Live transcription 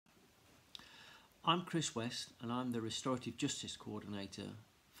I'm Chris West and I'm the Restorative Justice Coordinator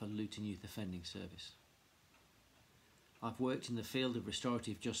for Luton Youth Offending Service. I've worked in the field of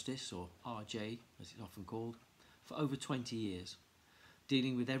restorative justice, or RJ as it's often called, for over 20 years,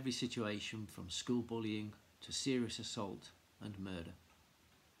 dealing with every situation from school bullying to serious assault and murder.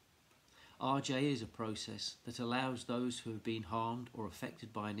 RJ is a process that allows those who have been harmed or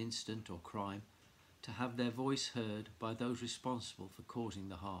affected by an incident or crime to have their voice heard by those responsible for causing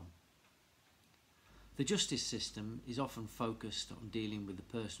the harm. The justice system is often focused on dealing with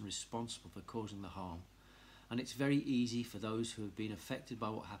the person responsible for causing the harm, and it's very easy for those who have been affected by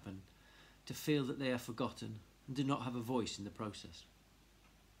what happened to feel that they are forgotten and do not have a voice in the process.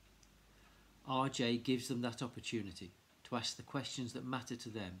 RJ gives them that opportunity to ask the questions that matter to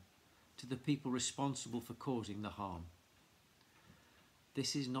them, to the people responsible for causing the harm.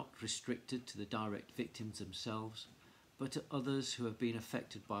 This is not restricted to the direct victims themselves, but to others who have been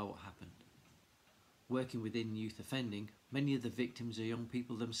affected by what happened. Working within youth offending, many of the victims are young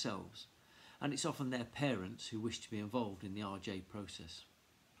people themselves, and it's often their parents who wish to be involved in the RJ process.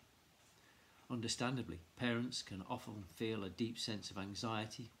 Understandably, parents can often feel a deep sense of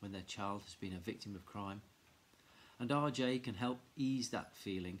anxiety when their child has been a victim of crime, and RJ can help ease that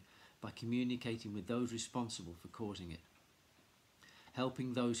feeling by communicating with those responsible for causing it.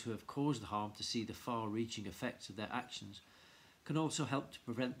 Helping those who have caused the harm to see the far-reaching effects of their actions can also help to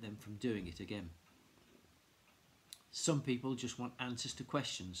prevent them from doing it again. Some people just want answers to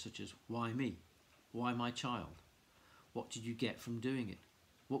questions such as, why me? Why my child? What did you get from doing it?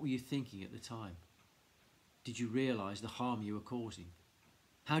 What were you thinking at the time? Did you realise the harm you were causing?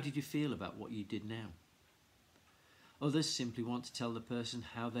 How did you feel about what you did now? Others simply want to tell the person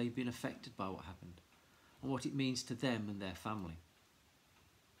how they've been affected by what happened and what it means to them and their family.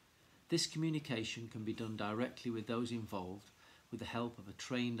 This communication can be done directly with those involved with the help of a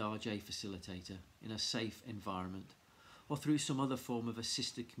trained RJ facilitator in a safe environment, or through some other form of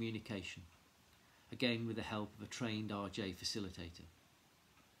assisted communication, again with the help of a trained RJ facilitator.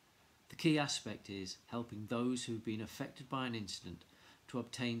 The key aspect is helping those who have been affected by an incident to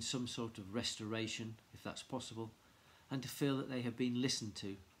obtain some sort of restoration, if that's possible, and to feel that they have been listened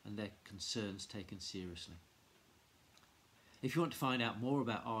to and their concerns taken seriously. If you want to find out more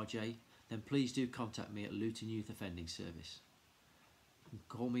about RJ, then please do contact me at Luton Youth Offending Service. You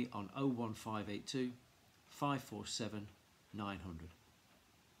can call me on 01582 547 900.